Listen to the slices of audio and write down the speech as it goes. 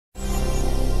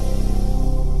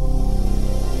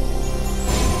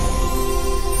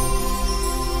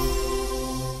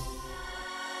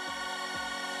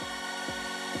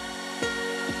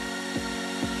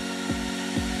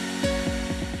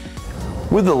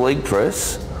With the leg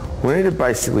press, we need to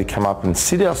basically come up and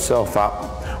sit ourselves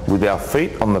up with our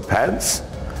feet on the pads,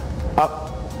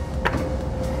 up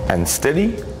and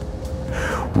steady.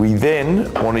 We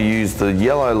then want to use the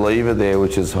yellow lever there,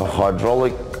 which is a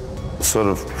hydraulic sort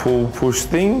of push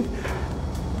thing,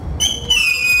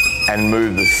 and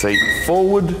move the seat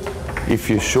forward if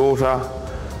you're shorter,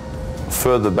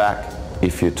 further back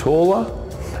if you're taller,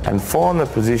 and find the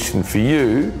position for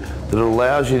you that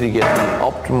allows you to get the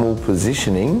optimal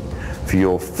positioning for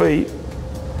your feet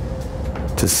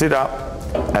to sit up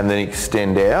and then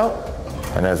extend out.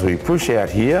 And as we push out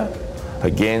here,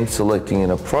 again selecting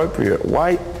an appropriate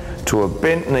weight to a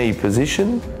bent knee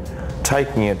position,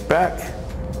 taking it back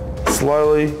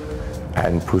slowly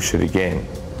and push it again.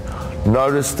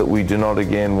 Notice that we do not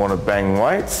again want to bang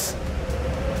weights.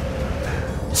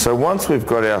 So once we've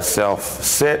got ourselves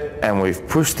set and we've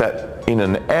pushed that in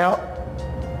and out,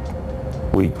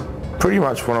 we pretty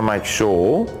much want to make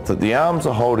sure that the arms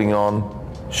are holding on,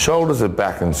 shoulders are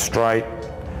back and straight,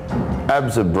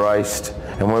 abs are braced,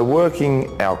 and we're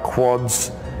working our quads,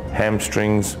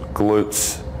 hamstrings,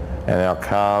 glutes, and our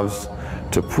calves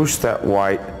to push that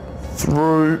weight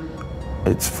through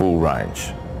its full range.